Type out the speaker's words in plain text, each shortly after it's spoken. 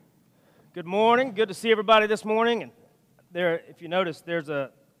Good morning. Good to see everybody this morning. And there, if you notice, there's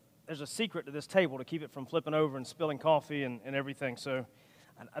a secret to this table to keep it from flipping over and spilling coffee and everything. So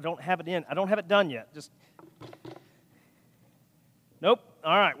I don't have it in. I don't have it done yet. Nope.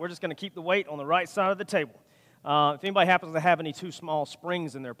 All right. We're just going to keep the weight on the right side of the table. If anybody happens to have any too small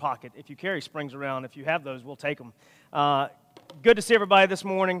springs in their pocket, if you carry springs around, if you have those, we'll take them. Good to see everybody this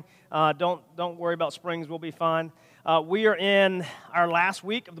morning. Don't worry about springs. We'll be fine. We are in our last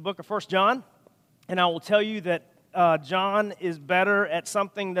week of the book of 1 John, and I will tell you that John is better at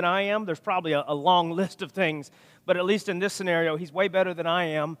something than I am. There's probably a long list of things, but at least in this scenario, he's way better than I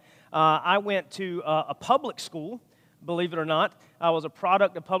am. I went to a public school, believe it or not. I was a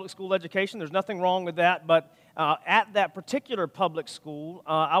product of public school education. There's nothing wrong with that, but at that particular public school,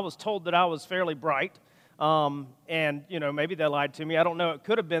 I was told that I was fairly bright. And, maybe they lied to me. I don't know. It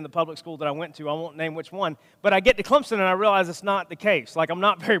could have been the public school that I went to. I won't name which one. But I get to Clemson, and I realize it's not the case. Like, I'm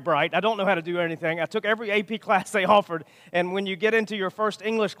not very bright. I don't know how to do anything. I took every AP class they offered. And when you get into your first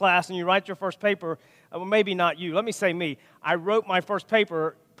English class and you write your first paper, well, maybe not you. Let me say me. I wrote my first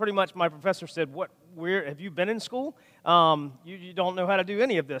paper. Pretty much my professor said, where have you been in school? You don't know how to do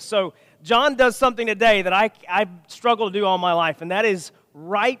any of this. So John does something today that I've struggled to do all my life, and that is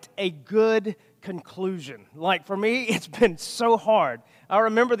write a good conclusion. Like, for me, it's been so hard. I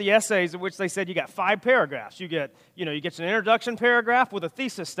remember the essays in which they said you got 5 paragraphs. You get an introduction paragraph with a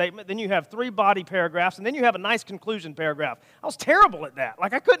thesis statement, then you have 3 body paragraphs, and then you have a nice conclusion paragraph. I was terrible at that.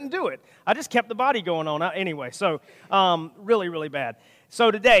 Like, I couldn't do it. I just kept the body going on anyway. So, really, really bad. So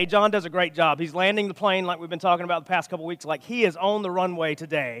today, John does a great job. He's landing the plane like we've been talking about the past couple weeks. Like, he is on the runway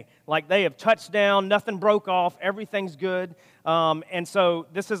today. Like, they have touched down, nothing broke off, everything's good. And so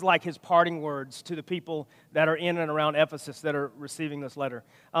this is like his parting words to the people that are in and around Ephesus that are receiving this letter.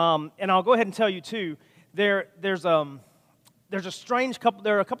 And I'll go ahead and tell you, too, there's a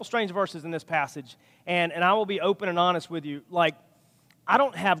couple strange verses in this passage, and I will be open and honest with you. Like, I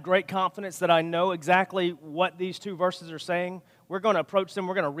don't have great confidence that I know exactly what these 2 verses are saying. We're going to approach them,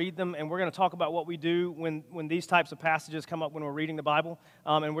 we're going to read them, and we're going to talk about what we do when these types of passages come up when we're reading the Bible,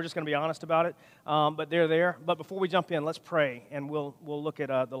 and we're just going to be honest about it. But they're there. But before we jump in, let's pray, and we'll look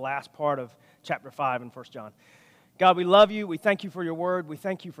at the last part of chapter 5 in 1 John. God, we love you. We thank you for your word. We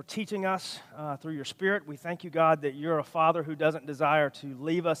thank you for teaching us through your Spirit. We thank you, God, that you're a Father who doesn't desire to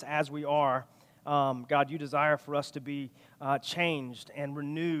leave us as we are. God, you desire for us to be changed and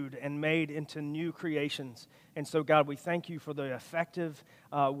renewed and made into new creations. And so, God, we thank you for the effective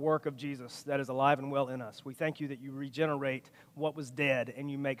work of Jesus that is alive and well in us. We thank you that you regenerate what was dead and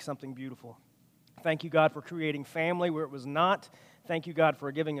you make something beautiful. Thank you, God, for creating family where it was not. Thank you, God,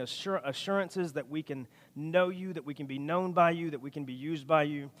 for giving us assurances that we can know you, that we can be known by you, that we can be used by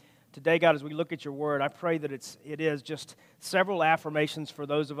you. Today, God, as we look at your word, I pray that it is just several affirmations for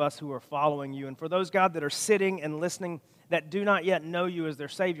those of us who are following you. And for those, God, that are sitting and listening that do not yet know you as their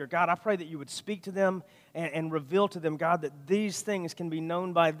Savior, God, I pray that you would speak to them and reveal to them, God, that these things can be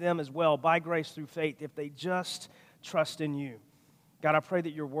known by them as well, by grace through faith, if they just trust in you. God, I pray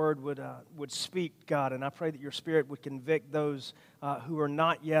that your word would speak, God, and I pray that your Spirit would convict those who are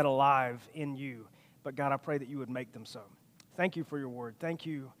not yet alive in you. But, God, I pray that you would make them so. Thank you for your word. Thank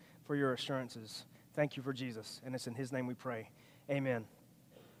you for your assurances. Thank you for Jesus, and it's in his name we pray. Amen.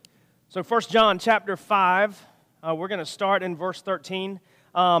 So 1 John chapter 5, we're going to start in verse 13.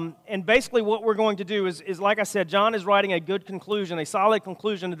 And basically what we're going to do is, like I said, John is writing a good conclusion, a solid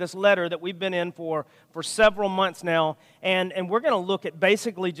conclusion to this letter that we've been in for several months now. And we're going to look at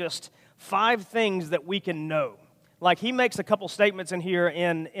basically just 5 things that we can know. Like, he makes a couple statements in here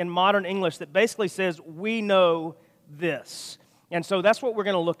in modern English that basically says, we know this. And so that's what we're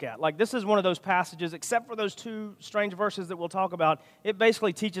going to look at. Like, this is one of those passages, except for those 2 strange verses that we'll talk about, it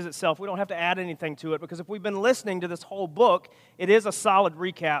basically teaches itself. We don't have to add anything to it, because if we've been listening to this whole book, it is a solid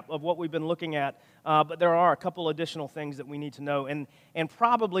recap of what we've been looking at. But there are a couple additional things that we need to know. And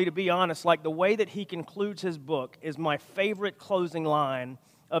probably, to be honest, like, the way that he concludes his book is my favorite closing line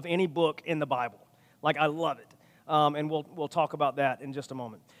of any book in the Bible. Like, I love it. And we'll talk about that in just a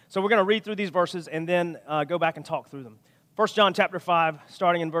moment. So we're going to read through these verses and then go back and talk through them. 1 John chapter 5,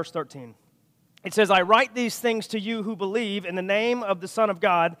 starting in verse 13. It says, I write these things to you who believe in the name of the Son of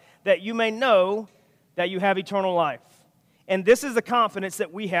God, that you may know that you have eternal life. And this is the confidence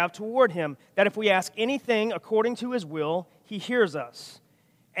that we have toward him, that if we ask anything according to his will, he hears us.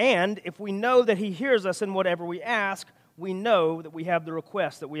 And if we know that he hears us in whatever we ask, we know that we have the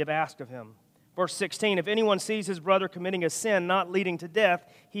request that we have asked of him. Verse 16, if anyone sees his brother committing a sin not leading to death,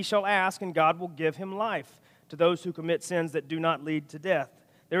 he shall ask, and God will give him life. To those who commit sins that do not lead to death.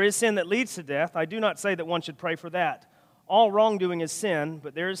 There is sin that leads to death. I do not say that one should pray for that. All wrongdoing is sin,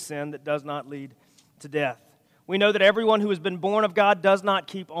 but there is sin that does not lead to death. We know that everyone who has been born of God does not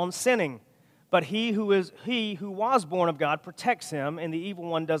keep on sinning, but he who was born of God protects him, and the evil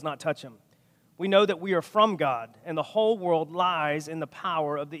one does not touch him. We know that we are from God, and the whole world lies in the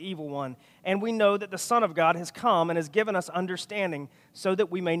power of the evil one. And we know that the Son of God has come and has given us understanding so that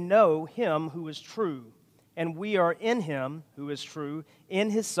we may know him who is true. And we are in him who is true, in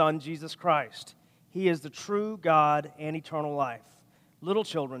his Son, Jesus Christ. He is the true God and eternal life. Little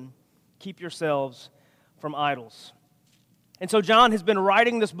children, keep yourselves from idols. And so John has been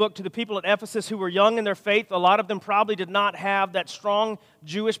writing this book to the people at Ephesus who were young in their faith. A lot of them probably did not have that strong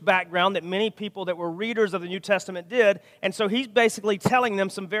Jewish background that many people that were readers of the New Testament did. And so he's basically telling them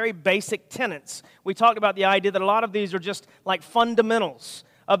some very basic tenets. We talked about the idea that a lot of these are just like fundamentals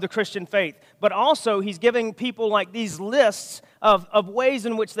of the Christian faith. But also he's giving people like these lists of ways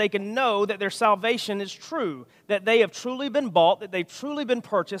in which they can know that their salvation is true, that they have truly been bought, that they've truly been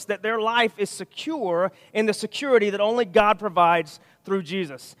purchased, that their life is secure in the security that only God provides through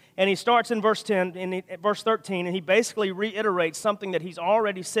Jesus. And he starts in verse 13, and he basically reiterates something that he's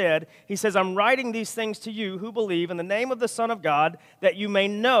already said. He says, I'm writing these things to you who believe in the name of the Son of God, that you may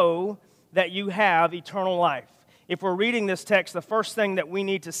know that you have eternal life. If we're reading this text, the first thing that we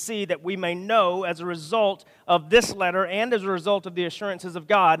need to see that we may know as a result of this letter and as a result of the assurances of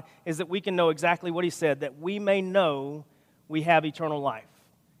God is that we can know exactly what he said, that we may know we have eternal life.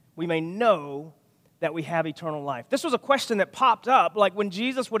 We may know that we have eternal life. This was a question that popped up like when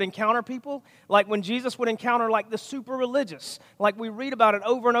Jesus would encounter people, like when Jesus would encounter like the super religious. Like we read about it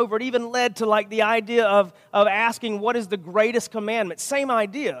over and over. It even led to like the idea of asking what is the greatest commandment. Same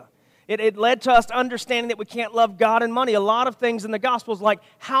idea. It led to us understanding that we can't love God and money. A lot of things in the Gospels like,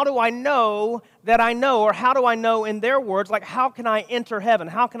 how do I know that I know? Or how do I know in their words, like, how can I enter heaven?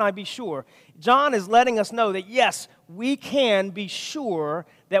 How can I be sure? John is letting us know that, yes, we can be sure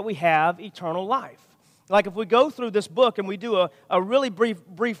that we have eternal life. Like if we go through this book and we do a really brief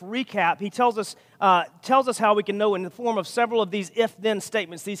recap, he tells us how we can know in the form of several of these if-then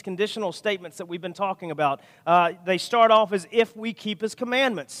statements, these conditional statements that we've been talking about. They start off as if we keep his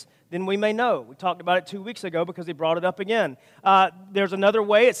commandments, then we may know. We talked about it 2 weeks ago because he brought it up again. There's another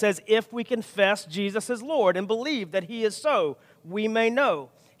way. It says, if we confess Jesus as Lord and believe that he is so, we may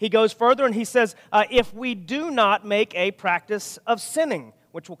know. He goes further and he says, if we do not make a practice of sinning,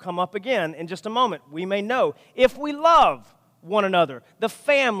 which will come up again in just a moment, we may know. If we love one another, the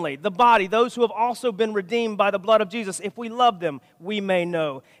family, the body, those who have also been redeemed by the blood of Jesus, if we love them, we may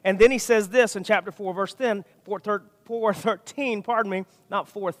know. And then he says this in chapter 4, verse 4:13, not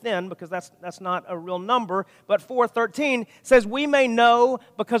 4 because that's not a real number, but 4:13 says, we may know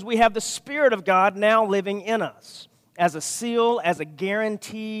because we have the Spirit of God now living in us. As a seal, as a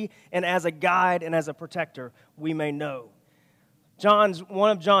guarantee, and as a guide, and as a protector, we may know.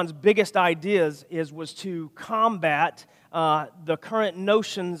 One of John's biggest ideas was to combat the current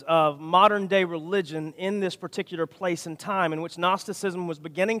notions of modern-day religion in this particular place and time in which Gnosticism was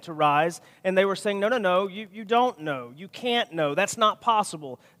beginning to rise, and they were saying, no, you don't know. You can't know. That's not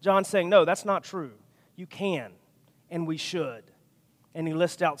possible. John's saying, no, that's not true. You can, and we should. And he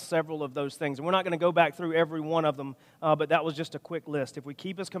lists out several of those things. And we're not going to go back through every one of them, but that was just a quick list. If we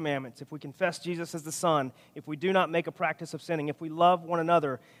keep his commandments, if we confess Jesus as the Son, if we do not make a practice of sinning, if we love one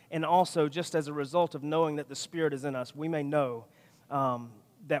another, and also just as a result of knowing that the Spirit is in us, we may know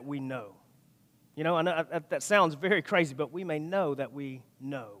that we know. You know, I know that sounds very crazy, but we may know that we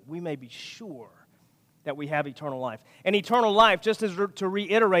know. We may be sure that we have eternal life. And eternal life, just as to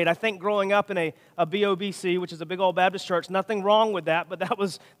reiterate, I think growing up in a BOBC, which is a big old Baptist church, nothing wrong with that, but that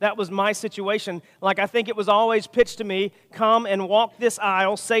was my situation. Like I think it was always pitched to me, come and walk this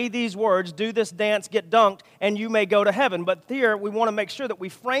aisle, say these words, do this dance, get dunked, and you may go to heaven. But here, we want to make sure that we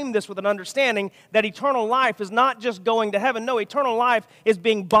frame this with an understanding that eternal life is not just going to heaven. No, eternal life is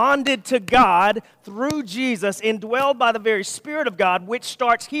being bonded to God through Jesus, indwelled by the very Spirit of God, which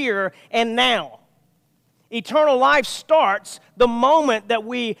starts here and now. Eternal life starts the moment that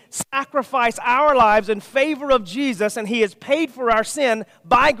we sacrifice our lives in favor of Jesus and he has paid for our sin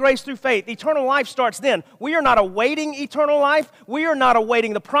by grace through faith. Eternal life starts then. We are not awaiting eternal life. We are not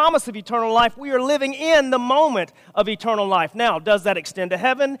awaiting the promise of eternal life. We are living in the moment of eternal life. Now, does that extend to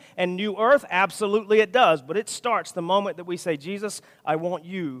heaven and new earth? Absolutely it does. But it starts the moment that we say, Jesus, I want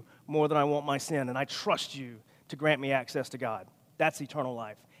you more than I want my sin, and I trust you to grant me access to God. That's eternal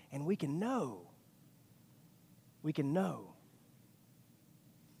life. And we can know. We can know.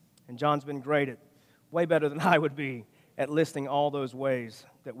 And John's been great at, way better than I would be, at listing all those ways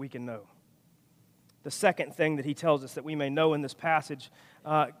that we can know. the second thing that he tells us that we may know in this passage,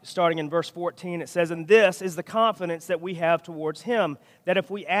 starting in verse 14, it says, "And this is the confidence that we have towards him, that if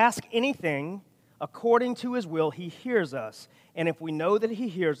we ask anything according to his will, he hears us. And if we know that he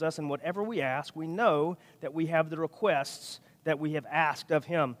hears us in whatever we ask, we know that we have the requests that we have asked of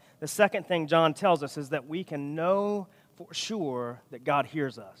him." The second thing John tells us is that we can know for sure that God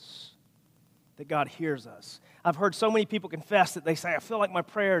hears us. That God hears us. I've heard so many people confess that they say, I feel like my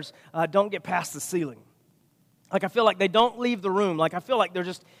prayers don't get past the ceiling. Like I feel like they don't leave the room. Like I feel like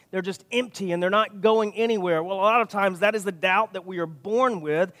they're just empty and they're not going anywhere. Well, a lot of times that is the doubt that we are born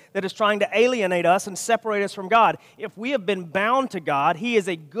with that is trying to alienate us and separate us from God. If we have been bound to God, he is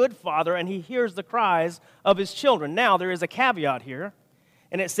a good father and he hears the cries of his children. Now, there is a caveat here.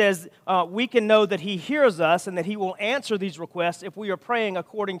 And it says we can know that he hears us and that he will answer these requests if we are praying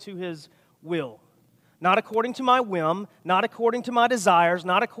according to his will. Not according to my whim, not according to my desires,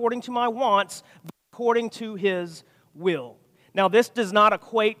 not according to my wants, but according to his will. Now, this does not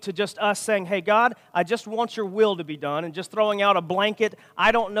equate to just us saying, hey, God, I just want your will to be done, and just throwing out a blanket,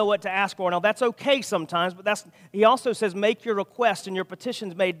 I don't know what to ask for. Now, that's okay sometimes, but he also says make your requests and your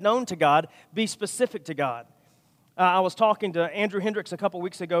petitions made known to God, be specific to God. I was talking to Andrew Hendricks a couple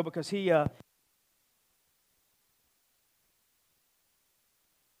weeks ago because he got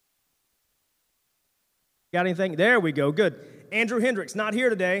anything? There we go. Good. Andrew Hendricks, not here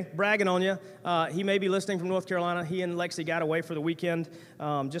today, bragging on you. He may be listening from North Carolina. He and Lexi got away for the weekend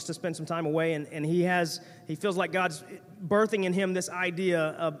just to spend some time away, and he feels like God's birthing in him this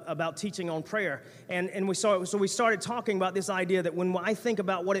idea about teaching on prayer. And we started talking about this idea that when I think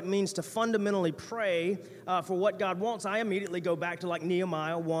about what it means to fundamentally pray for what God wants, I immediately go back to like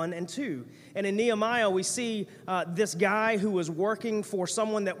Nehemiah 1 and 2. And in Nehemiah, we see this guy who was working for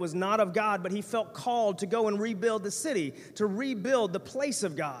someone that was not of God, but he felt called to go and rebuild the city, to rebuild the place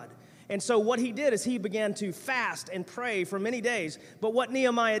of God. And so what he did is he began to fast and pray for many days. But what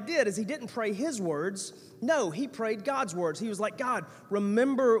Nehemiah did is he didn't pray his words. No, he prayed God's words. He was like, God,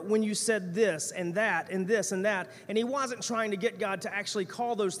 remember when you said this and that and this and that. And he wasn't trying to get God to actually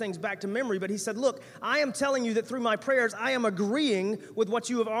call those things back to memory. But he said, look, I am telling you that through my prayers, I am agreeing with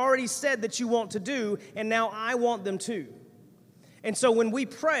what you have already said that you want to do. And now I want them too. And so when we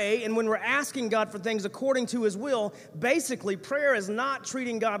pray and when we're asking God for things according to his will, basically prayer is not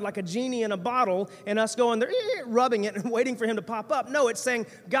treating God like a genie in a bottle and us going there, rubbing it and waiting for him to pop up. No, it's saying,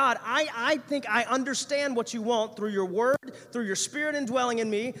 God, I think I understand what you want through your word, through your spirit indwelling in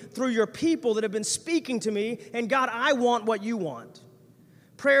me, through your people that have been speaking to me, and God, I want what you want.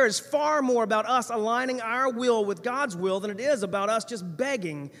 Prayer is far more about us aligning our will with God's will than it is about us just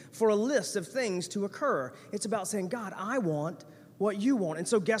begging for a list of things to occur. It's about saying, God, I want what you want. And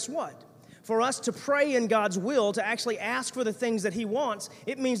so guess what? For us to pray in God's will, to actually ask for the things that he wants,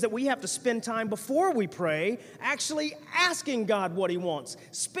 it means that we have to spend time before we pray actually asking God what he wants,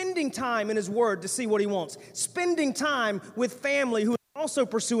 spending time in his word to see what he wants, spending time with family who is also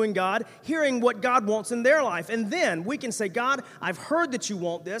pursuing God, hearing what God wants in their life. And then we can say, God, I've heard that you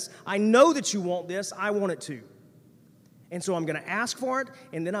want this. I know that you want this. I want it too. And so I'm going to ask for it,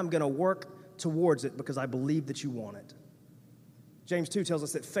 and then I'm going to work towards it because I believe that you want it. James 2 tells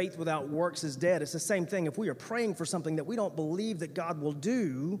us that faith without works is dead. It's the same thing. If we are praying for something that we don't believe that God will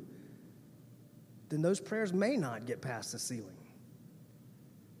do, then those prayers may not get past the ceiling.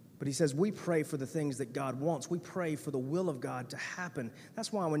 But he says we pray for the things that God wants. We pray for the will of God to happen.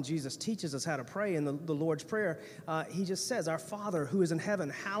 That's why when Jesus teaches us how to pray in the Lord's Prayer, he just says, Our Father who is in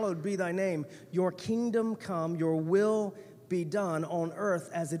heaven, hallowed be thy name. Your kingdom come, your will be done on earth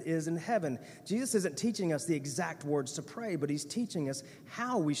as it is in heaven. Jesus isn't teaching us the exact words to pray, but he's teaching us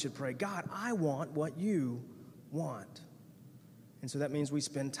how we should pray. God, I want what you want. And so that means we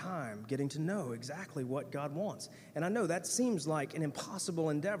spend time getting to know exactly what God wants. And I know that seems like an impossible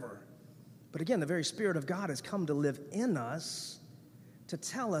endeavor. But again, the very Spirit of God has come to live in us to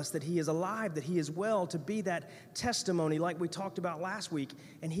tell us that he is alive, that he is well, to be that testimony like we talked about last week.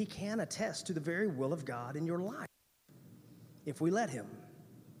 And he can attest to the very will of God in your life if we let him.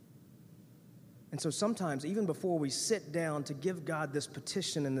 And so sometimes, even before we sit down to give God this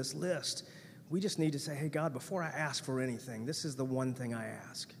petition and this list, we just need to say, hey, God, before I ask for anything, this is the one thing I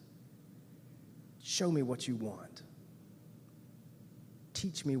ask. Show me what you want.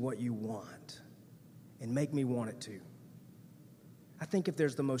 Teach me what you want. And make me want it too. I think if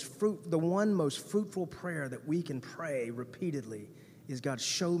there's the one most fruitful prayer that we can pray repeatedly is, God,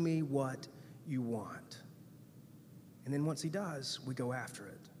 show me what you want. And then once he does, we go after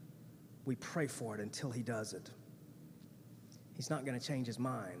it. We pray for it until he does it. He's not going to change his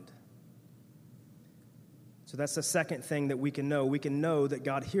mind. So that's the second thing that we can know. We can know that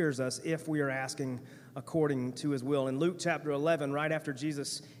God hears us if we are asking according to his will. In Luke chapter 11, right after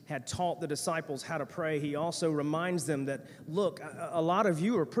Jesus had taught the disciples how to pray, he also reminds them that, look, a lot of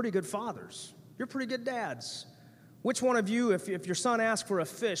you are pretty good fathers. You're pretty good dads. Which one of you, if your son asked for a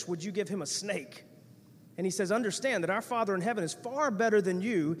fish, would you give him a snake? And he says, understand that our Father in heaven is far better than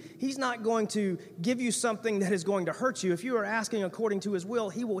you. He's not going to give you something that is going to hurt you. If you are asking according to his will,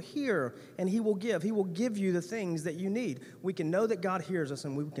 he will hear and he will give. He will give you the things that you need. We can know that God hears us,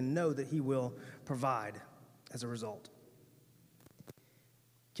 and we can know that he will provide as a result.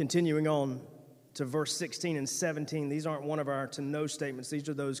 Continuing on to verse 16 and 17, these aren't one of our to-know statements. These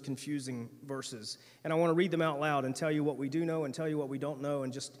are those confusing verses. And I want to read them out loud and tell you what we do know and tell you what we don't know,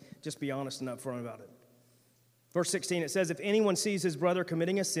 and just be honest and upfront about it. Verse 16, it says, if anyone sees his brother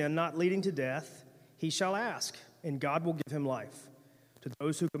committing a sin not leading to death, he shall ask, and God will give him life to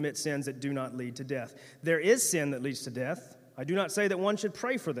those who commit sins that do not lead to death. There is sin that leads to death. I do not say that one should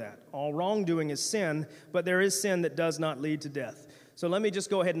pray for that. All wrongdoing is sin, but there is sin that does not lead to death. So let me just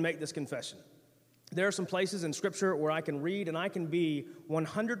go ahead and make this confession. There are some places in Scripture where I can read and I can be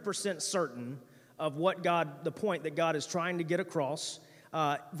 100% certain of the point that God is trying to get across.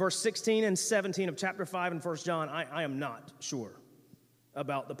 Verse 16 and 17 of chapter 5 in 1 John, I am not sure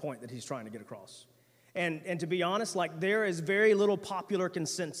about the point that he's trying to get across. And to be honest, there is very little popular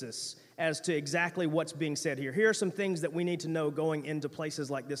consensus as to exactly what's being said here. Here are some things that we need to know going into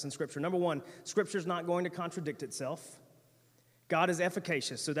places like this in Scripture. Number one, Scripture is not going to contradict itself. God is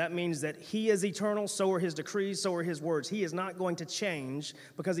efficacious, so that means that he is eternal, so are his decrees, so are his words. He is not going to change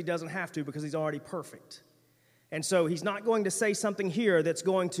because he doesn't have to, because he's already perfect. And so he's not going to say something here that's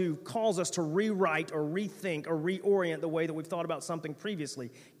going to cause us to rewrite or rethink or reorient the way that we've thought about something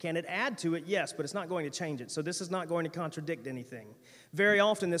previously. Can it add to it? Yes, but it's not going to change it. So this is not going to contradict anything. Very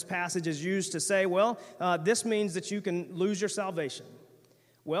often this passage is used to say, this means that you can lose your salvation.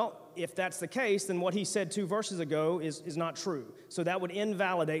 Well, if that's the case, then what he said 2 verses ago is not true. So that would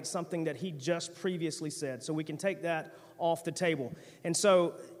invalidate something that he just previously said. So we can take that off the table. And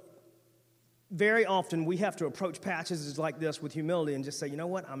so very often we have to approach passages like this with humility and just say, you know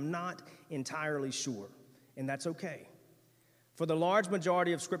what, I'm not entirely sure, and that's okay. For the large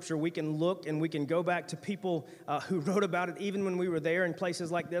majority of Scripture, we can look and we can go back to people who wrote about it even when we were there in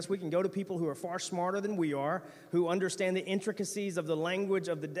places like this. We can go to people who are far smarter than we are, who understand the intricacies of the language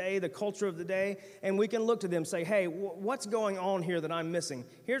of the day, the culture of the day, and we can look to them and say, hey, what's going on here that I'm missing?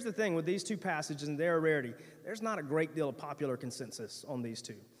 Here's the thing with these two passages and their rarity. There's not a great deal of popular consensus on these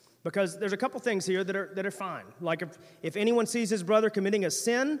two. Because there's a couple things here that are fine. Like if anyone sees his brother committing a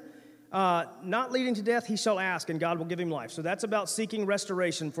sin, not leading to death, he shall ask, and God will give him life. So that's about seeking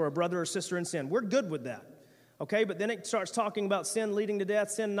restoration for a brother or sister in sin. We're good with that. Okay, but then it starts talking about sin leading to death,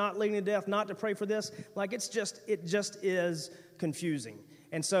 sin not leading to death, not to pray for this. It just is confusing.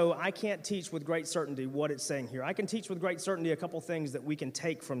 And so I can't teach with great certainty what it's saying here. I can teach with great certainty a couple things that we can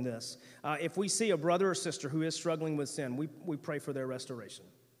take from this. If we see a brother or sister who is struggling with sin, we pray for their restoration.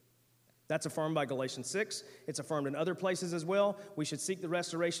 That's affirmed by Galatians 6. It's affirmed in other places as well. We should seek the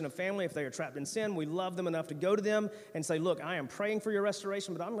restoration of family if they are trapped in sin. We love them enough to go to them and say, look, I am praying for your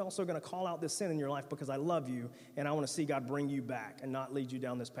restoration, but I'm also going to call out this sin in your life because I love you, and I want to see God bring you back and not lead you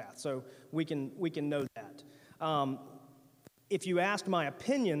down this path. So we can know that. If you ask my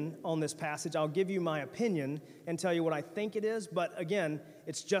opinion on this passage, I'll give you my opinion and tell you what I think it is. But again,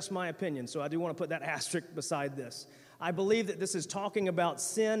 it's just my opinion, so I do want to put that asterisk beside this. I believe that this is talking about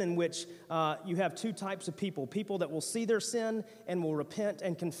sin in which you have two types of people. People that will see their sin and will repent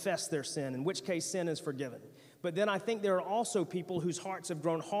and confess their sin, in which case sin is forgiven. But then I think there are also people whose hearts have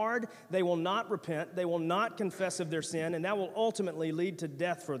grown hard. They will not repent. They will not confess of their sin, and that will ultimately lead to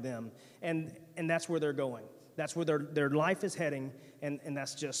death for them. And that's where they're going. That's where their life is heading, and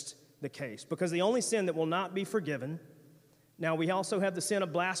that's just the case. Because the only sin that will not be forgiven. Now, we also have the sin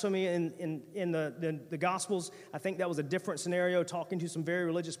of blasphemy in the Gospels. I think that was a different scenario, talking to some very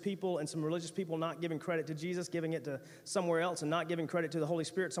religious people and some religious people not giving credit to Jesus, giving it to somewhere else, and not giving credit to the Holy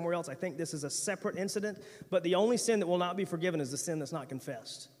Spirit somewhere else. I think this is a separate incident. But the only sin that will not be forgiven is the sin that's not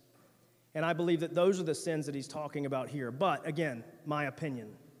confessed. And I believe that those are the sins that he's talking about here. But, again, my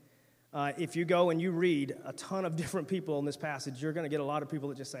opinion. If you go and you read a ton of different people in this passage, you're going to get a lot of people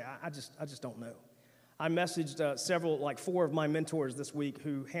that just say, I just don't know. I messaged 4 of my mentors this week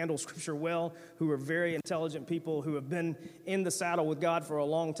who handle Scripture well, who are very intelligent people, who have been in the saddle with God for a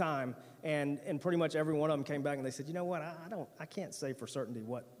long time, and pretty much every one of them came back and they said, you know what, I can't say for certainty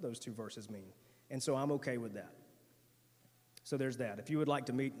what those 2 verses mean, and so I'm okay with that. So there's that. If you would like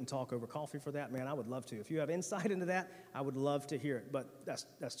to meet and talk over coffee for that, man, I would love to. If you have insight into that, I would love to hear it, but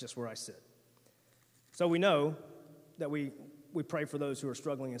that's just where I sit. So we know that we pray for those who are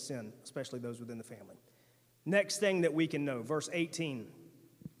struggling in sin, especially those within the family. Next thing that we can know, verse 18.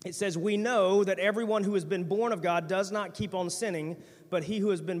 It says, we know that everyone who has been born of God does not keep on sinning, but he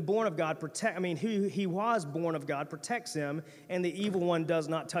who has been born of God he was born of God protects him, and the evil one does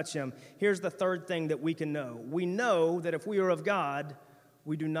not touch him. Here's the third thing that we can know. We know that if we are of God,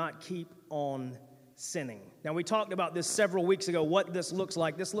 we do not keep on sinning. Now, we talked about this several weeks ago, what this looks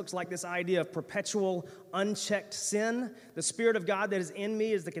like. This looks like this idea of perpetual, unchecked sin. The Spirit of God that is in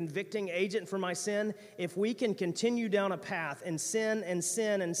me is the convicting agent for my sin. If we can continue down a path and sin and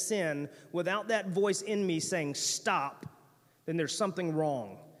sin and sin without that voice in me saying, stop, then there's something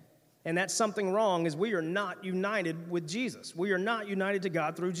wrong. And that something wrong is we are not united with Jesus. We are not united to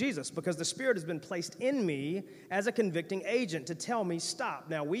God through Jesus because the Spirit has been placed in me as a convicting agent to tell me stop.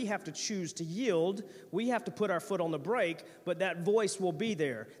 Now, we have to choose to yield. We have to put our foot on the brake, but that voice will be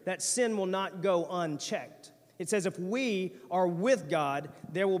there. That sin will not go unchecked. It says if we are with God,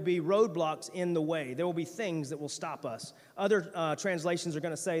 there will be roadblocks in the way. There will be things that will stop us. Other translations are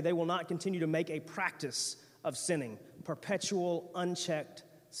going to say they will not continue to make a practice of sinning, perpetual, unchecked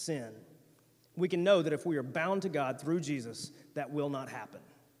sin. We can know that if we are bound to God through Jesus, that will not happen.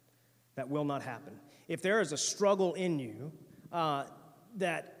 That will not happen. If there is a struggle in you,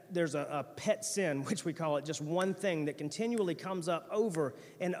 that there's a pet sin, which we call it, just one thing that continually comes up over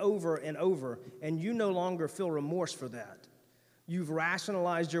and over and over, and you no longer feel remorse for that. You've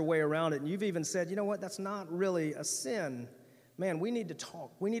rationalized your way around it, and you've even said, you know what, that's not really a sin. Man, we need to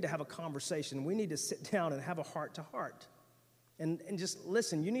talk. We need to have a conversation. We need to sit down and have a heart-to-heart. And just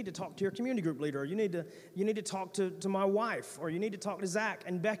listen, you need to talk to your community group leader, or you need to talk to my wife, or you need to talk to Zach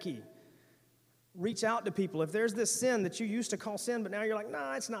and Becky. Reach out to people. If there's this sin that you used to call sin, but now you're like,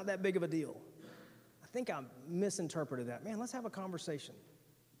 nah, it's not that big of a deal. I think I misinterpreted that. Man, let's have a conversation.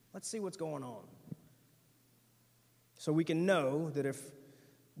 Let's see what's going on. So we can know that if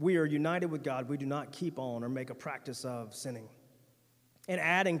we are united with God, we do not keep on or make a practice of sinning. And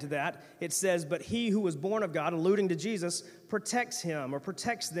adding to that, it says, but he who was born of God, alluding to Jesus, protects him or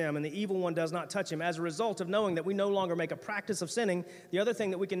protects them, and the evil one does not touch him. As a result of knowing that we no longer make a practice of sinning, the other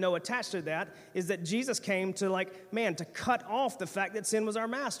thing that we can know attached to that is that Jesus came to to cut off the fact that sin was our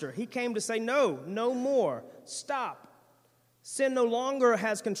master. He came to say, no more, stop. Sin no longer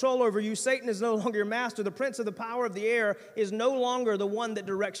has control over you. Satan is no longer your master. The prince of the power of the air is no longer the one that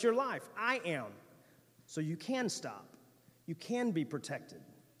directs your life. I am. So you can stop. You can be protected.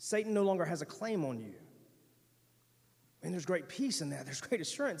 Satan no longer has a claim on you. And there's great peace in that. There's great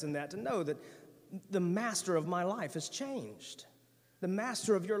assurance in that to know that the master of my life has changed. The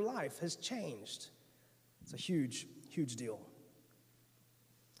master of your life has changed. It's a huge, huge deal.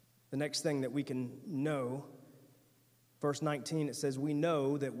 The next thing that we can know, verse 19, it says, we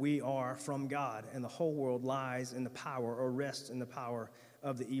know that we are from God, and the whole world lies in the power or rests in the power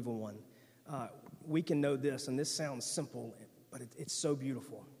of the evil one. We can know this, and this sounds simple, but it's so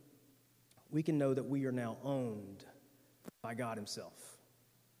beautiful. We can know that we are now owned by God himself.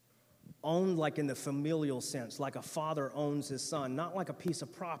 Owned like in the familial sense, like a father owns his son, not like a piece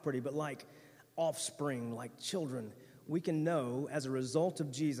of property, but like offspring, like children. We can know as a result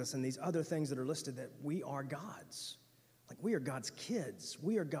of Jesus and these other things that are listed that we are God's. Like we are God's kids.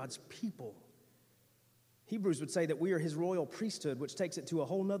 We are God's people. Hebrews would say that we are his royal priesthood, which takes it to a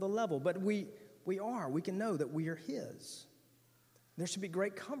whole nother level. But we can know that we are his. There should be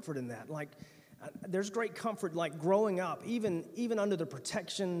great comfort in that. There's great comfort, growing up, even under the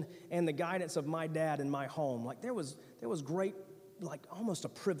protection and the guidance of my dad in my home. There was great, almost a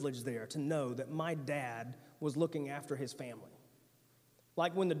privilege there to know that my dad was looking after his family.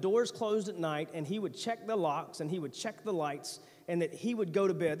 Like when the doors closed at night and he would check the locks and he would check the lights and that he would go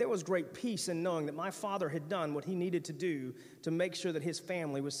to bed, there was great peace in knowing that my father had done what he needed to do to make sure that his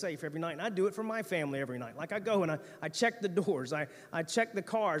family was safe every night. And I do it for my family every night. I go and I check the doors. I check the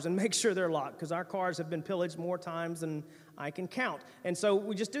cars and make sure they're locked because our cars have been pillaged more times than I can count. And so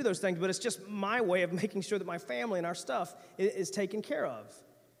we just do those things, but it's just my way of making sure that my family and our stuff is taken care of.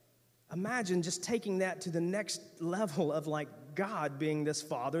 Imagine just taking that to the next level of God being this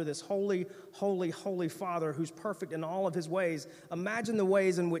Father, this holy, holy, holy Father who's perfect in all of his ways. Imagine the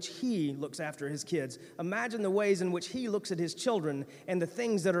ways in which he looks after his kids. Imagine the ways in which he looks at his children and the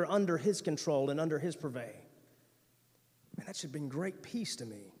things that are under his control and under his purvey. Man, that should bring great peace to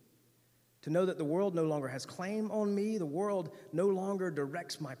me. To know that the world no longer has claim on me. The world no longer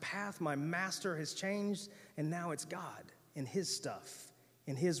directs my path. My master has changed, and now it's God and his stuff,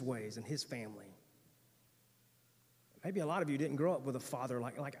 in his ways, and his family. Maybe a lot of you didn't grow up with a father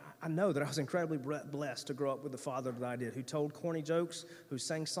like I know that I was incredibly blessed to grow up with the father that I did, who told corny jokes, who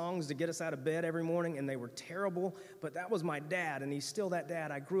sang songs to get us out of bed every morning, and they were terrible, but that was my dad, and he's still that dad.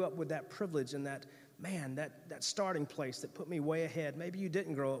 I grew up with that privilege and that starting place that put me way ahead. Maybe you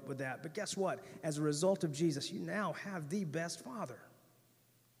didn't grow up with that, but guess what? As a result of Jesus, you now have the best father.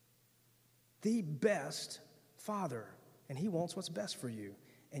 The best father, and he wants what's best for you,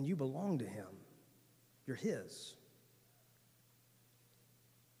 and you belong to him. You're his.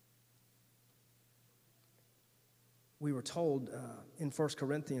 We were told in 1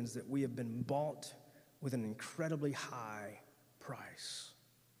 Corinthians that we have been bought with an incredibly high price.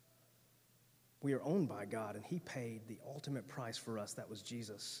 We are owned by God, and he paid the ultimate price for us. That was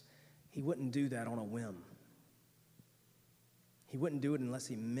Jesus. He wouldn't do that on a whim. He wouldn't do it unless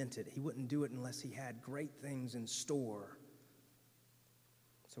he meant it. He wouldn't do it unless he had great things in store.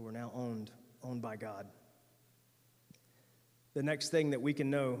 So we're now owned by God. The next thing that we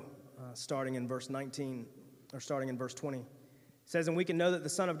can know, starting in verse 19, or starting in verse 20, it says, "And we can know that the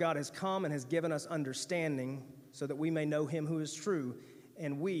Son of God has come and has given us understanding so that we may know him who is true.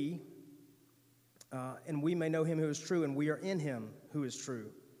 And we may know him who is true, and we are in him who is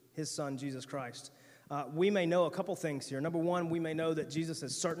true, his Son, Jesus Christ." We may know a couple things here. Number one, we may know that Jesus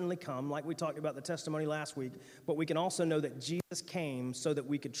has certainly come, like we talked about the testimony last week, but we can also know that Jesus came so that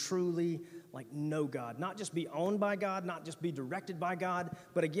we could truly know God. Not just be owned by God, not just be directed by God,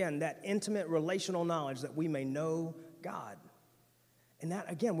 but again, that intimate relational knowledge that we may know God. And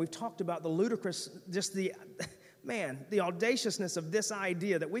that, again, we've talked about the ludicrous, just the audaciousness of this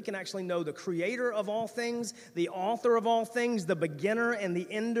idea that we can actually know the creator of all things, the author of all things, the beginner and the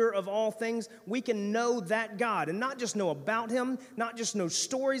ender of all things. We can know that God, and not just know about him, not just know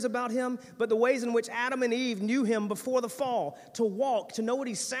stories about him, but the ways in which Adam and Eve knew him before the fall, to walk, to know what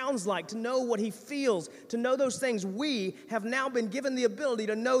he sounds like, to know what he feels, to know those things. We have now been given the ability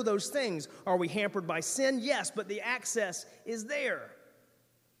to know those things. Are we hampered by sin? Yes, but the access is there.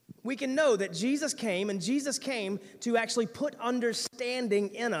 We can know that Jesus came, and Jesus came to actually put understanding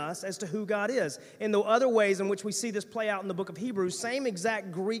in us as to who God is. In the other ways in which we see this play out in the book of Hebrews, same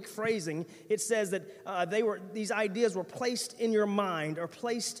exact Greek phrasing, it says that these ideas were placed in your mind or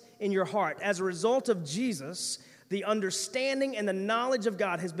placed in your heart. As a result of Jesus, the understanding and the knowledge of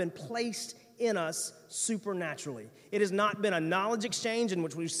God has been placed in us supernaturally. It has not been a knowledge exchange in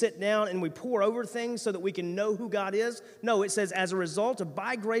which we sit down and we pore over things so that we can know who God is. No, it says as a result of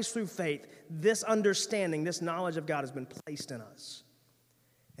by grace through faith, this understanding, this knowledge of God has been placed in us.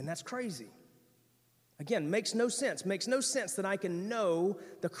 And that's crazy. Again, makes no sense. Makes no sense that I can know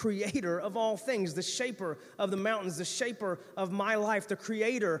the creator of all things, the shaper of the mountains, the shaper of my life, the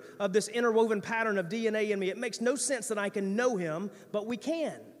creator of this interwoven pattern of DNA in me. It makes no sense that I can know him, but we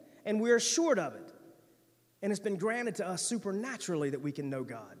can. And we're assured of it. And it's been granted to us supernaturally that we can know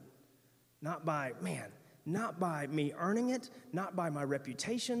God. Not by me earning it, not by my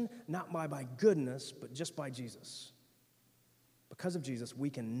reputation, not by my goodness, but just by Jesus. Because of Jesus, we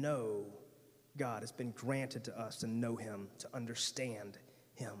can know God. It's been granted to us to know him, to understand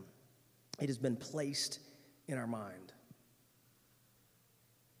him. It has been placed in our mind.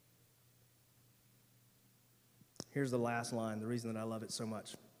 Here's the last line, the reason that I love it so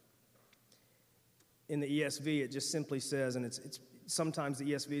much. In the ESV, it just simply says, and it's sometimes the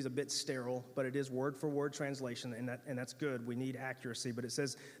ESV is a bit sterile, but it is word-for-word translation, and that's good. We need accuracy, but it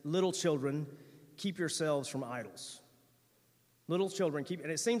says, "Little children, keep yourselves from idols." Little children, and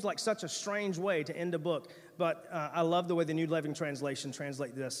it seems like such a strange way to end a book, but I love the way the New Living Translation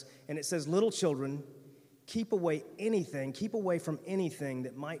translates this, and it says, "Little children, keep away from anything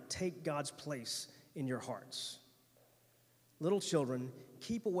that might take God's place in your hearts." Little children,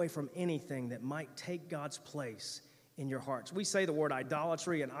 keep away from anything that might take God's place in your hearts. We say the word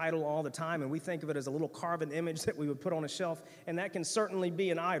idolatry and idol all the time, and we think of it as a little carven image that we would put on a shelf, and that can certainly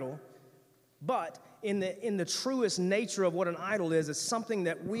be an idol. But in the truest nature of what an idol is something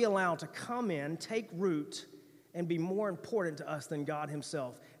that we allow to come in, take root, and be more important to us than God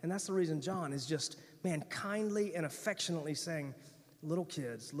himself. And that's the reason John is just, kindly and affectionately saying, little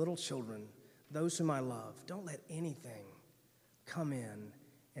kids, little children, those whom I love, don't let anything come in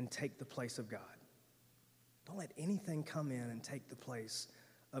and take the place of God. Don't let anything come in and take the place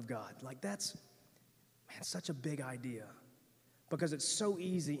of God. That's, such a big idea. Because it's so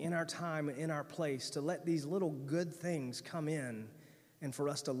easy in our time and in our place to let these little good things come in and for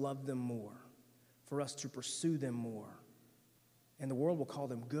us to love them more, for us to pursue them more. And the world will call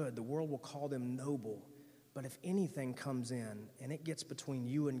them good. The world will call them noble. But if anything comes in and it gets between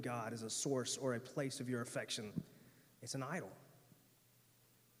you and God as a source or a place of your affection, it's an idol.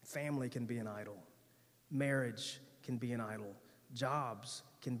 Family can be an idol. Marriage can be an idol. Jobs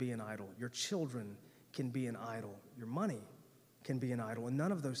can be an idol. Your children can be an idol. Your money can be an idol. And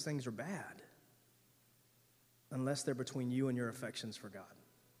none of those things are bad unless they're between you and your affections for God.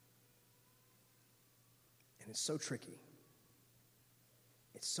 And it's so tricky.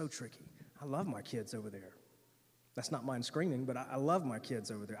 It's so tricky. I love my kids over there. That's not mine screaming, but I love my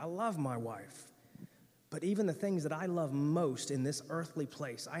kids over there. I love my wife. But even the things that I love most in this earthly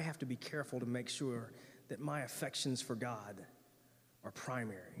place, I have to be careful to make sure that my affections for God are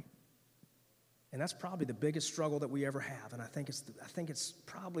primary. And that's probably the biggest struggle that we ever have. And I think it's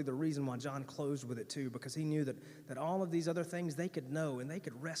probably the reason why John closed with it too, because he knew that all of these other things they could know and they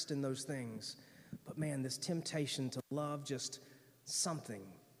could rest in those things. But man, this temptation to love just something,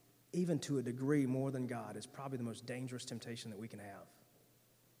 even to a degree more than God, is probably the most dangerous temptation that we can have.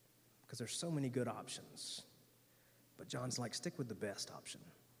 Because there's so many good options. But John's like, stick with the best option.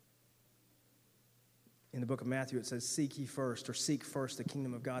 In the book of Matthew, it says, seek ye first, or seek first the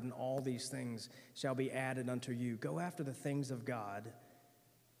kingdom of God, and all these things shall be added unto you. Go after the things of God,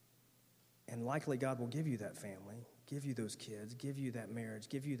 and likely God will give you that family, give you those kids, give you that marriage,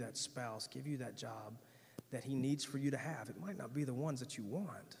 give you that spouse, give you that job that he needs for you to have. It might not be the ones that you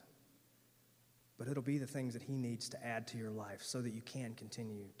want, but it'll be the things that he needs to add to your life so that you can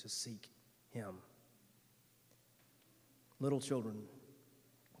continue to seek him. Little children,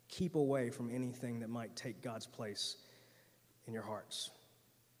 keep away from anything that might take God's place in your hearts.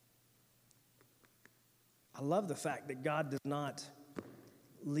 I love the fact that God does not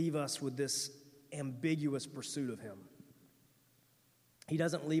leave us with this ambiguous pursuit of him. He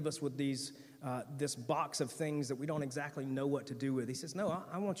doesn't leave us with this box of things that we don't exactly know what to do with. He says, no,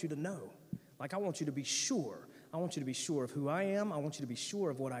 I want you to know. Like, I want you to be sure. I want you to be sure of who I am. I want you to be sure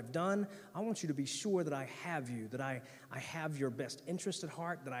of what I've done. I want you to be sure that I have you, that I have your best interest at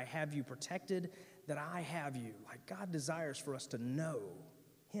heart, that I have you protected, that I have you. Like, God desires for us to know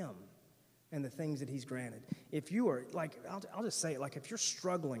him and the things that he's granted. If you are, like, I'll just say it, like, if you're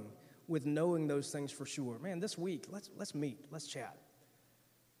struggling with knowing those things for sure, man, this week, let's meet, let's chat.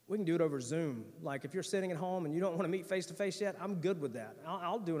 We can do it over Zoom. Like, if you're sitting at home and you don't want to meet face-to-face yet, I'm good with that.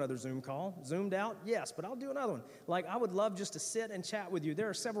 I'll do another Zoom call. Zoomed out? Yes, but I'll do another one. Like, I would love just to sit and chat with you. There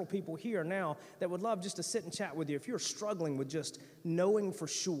are several people here now that would love just to sit and chat with you. If you're struggling with just knowing for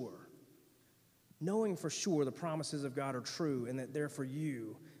sure the promises of God are true and that they're for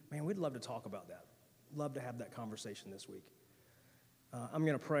you, man, we'd love to talk about that. Love to have that conversation this week. I'm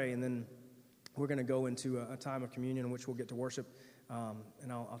going to pray, and then we're going to go into a time of communion in which we'll get to worship.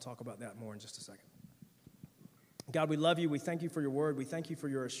 And I'll talk about that more in just a second. God, we love you. We thank you for your word. We thank you for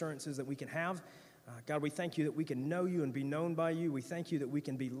your assurances that we can have. God, we thank you that we can know you and be known by you. We thank you that we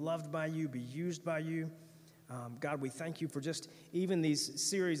can be loved by you, be used by you. God, we thank you for just even these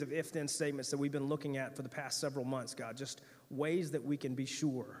series of if-then statements that we've been looking at for the past several months, God, just ways that we can be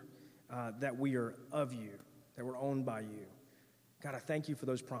sure that we are of you, that we're owned by you. God, I thank you for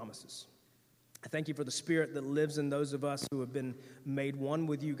those promises. I thank you for the Spirit that lives in those of us who have been made one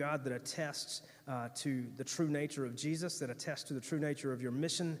with you, God, that attests to the true nature of Jesus, that attests to the true nature of your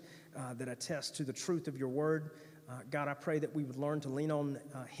mission, that attests to the truth of your word. God, I pray that we would learn to lean on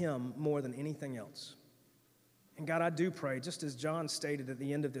him more than anything else. And God, I do pray, just as John stated at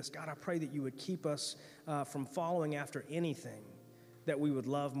the end of this, God, I pray that you would keep us from following after anything that we would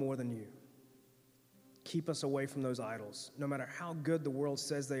love more than you. Keep us away from those idols, no matter how good the world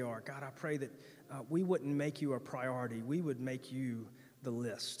says they are. God, I pray that we wouldn't make you a priority. We would make you the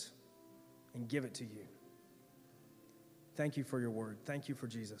list and give it to you. Thank you for your word. Thank you for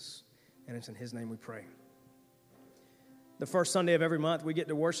Jesus. And it's in his name we pray. The first Sunday of every month, we get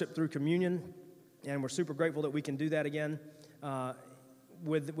to worship through communion, and we're super grateful that we can do that again.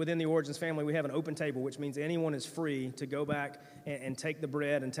 Within the Origins family, we have an open table, which means anyone is free to go back and take the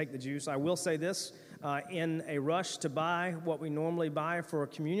bread and take the juice. I will say this, in a rush to buy what we normally buy for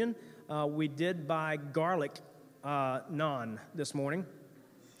communion, we did buy garlic naan this morning.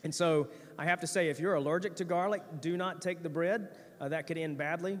 And so I have to say, if you're allergic to garlic, do not take the bread. That could end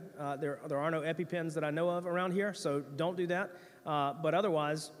badly. There are no EpiPens that I know of around here, so don't do that. But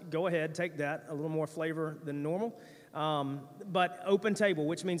otherwise, go ahead, take that, a little more flavor than normal. But open table,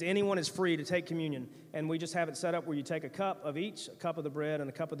 which means anyone is free to take communion. And we just have it set up where you take a cup of each, a cup of the bread and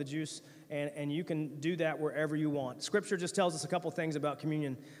a cup of the juice, and you can do that wherever you want. Scripture just tells us a couple things about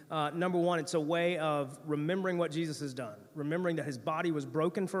communion. Number one, it's a way of remembering what Jesus has done, remembering that his body was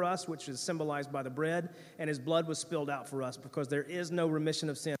broken for us, which is symbolized by the bread, and his blood was spilled out for us, because there is no remission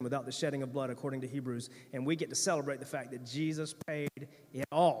of sin without the shedding of blood, according to Hebrews. And we get to celebrate the fact that Jesus paid it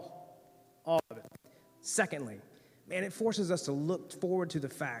all of it. Secondly, Man, it forces us to look forward to the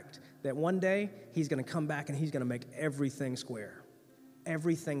fact that one day he's going to come back and he's going to make everything square,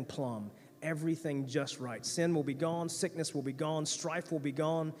 everything plumb, everything just right. Sin will be gone, sickness will be gone, strife will be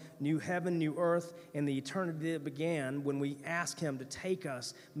gone, new heaven, new earth, and the eternity that began when we ask him to take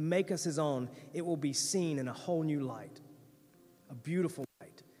us, make us his own, it will be seen in a whole new light, a beautiful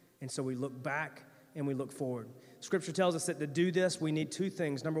light. And so we look back and we look forward. Scripture tells us that to do this, we need two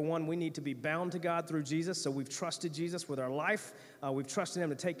things. Number one, we need to be bound to God through Jesus. So we've trusted Jesus with our life. We've trusted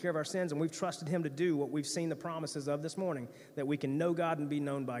him to take care of our sins, and we've trusted him to do what we've seen the promises of this morning, that we can know God and be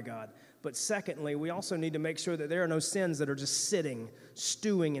known by God. But secondly, we also need to make sure that there are no sins that are just sitting,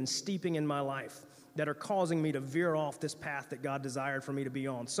 stewing, and steeping in my life that are causing me to veer off this path that God desired for me to be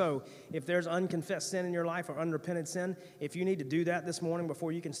on. So if there's unconfessed sin in your life or unrepented sin, if you need to do that this morning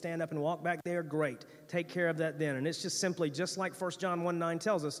before you can stand up and walk back there, great. Take care of that then. And it's just simply, just like 1 John 1:9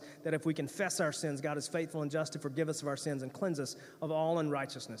 tells us, that if we confess our sins, God is faithful and just to forgive us of our sins and cleanse us of all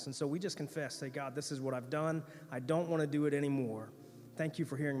unrighteousness. And so we just confess, say, God, this is what I've done. I don't want to do it anymore. Thank you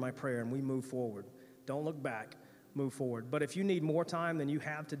for hearing my prayer, and we move forward. Don't look back. Move forward. But if you need more time than you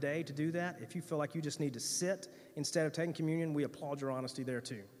have today to do that, if you feel like you just need to sit instead of taking communion, we applaud your honesty there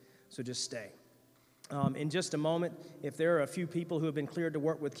too. So just stay. In just a moment, if there are a few people who have been cleared to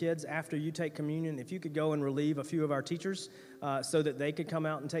work with kids after you take communion, if you could go and relieve a few of our teachers so that they could come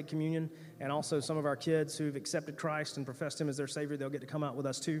out and take communion, and also some of our kids who've accepted Christ and professed him as their Savior, they'll get to come out with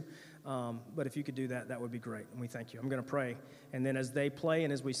us too. But if you could do that, that would be great, and we thank you. I'm going to pray, and then as they play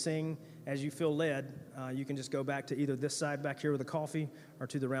and as we sing, as you feel led, you can just go back to either this side back here with a coffee or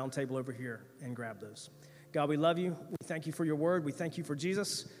to the round table over here and grab those. God, we love you. We thank you for your word. We thank you for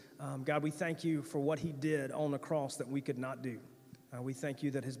Jesus. God, we thank you for what he did on the cross that we could not do. We thank you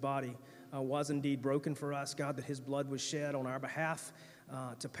that his body was indeed broken for us. God, that his blood was shed on our behalf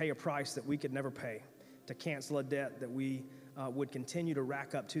to pay a price that we could never pay, to cancel a debt that we would continue to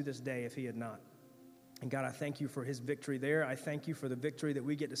rack up to this day if he had not. And God, I thank you for his victory there. I thank you for the victory that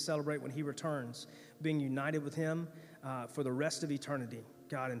we get to celebrate when he returns, being united with him for the rest of eternity,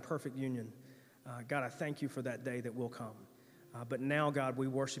 God, in perfect union. God, I thank you for that day that will come. But now, God, we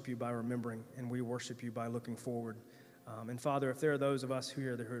worship you by remembering, and we worship you by looking forward. And Father, if there are those of us who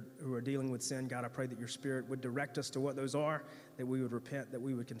are dealing with sin, God, I pray that your Spirit would direct us to what those are, that we would repent, that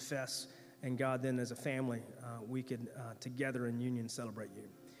we would confess, and God, then as a family, we could together in union celebrate you.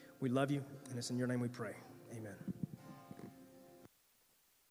 We love you, and it's in your name we pray. Amen.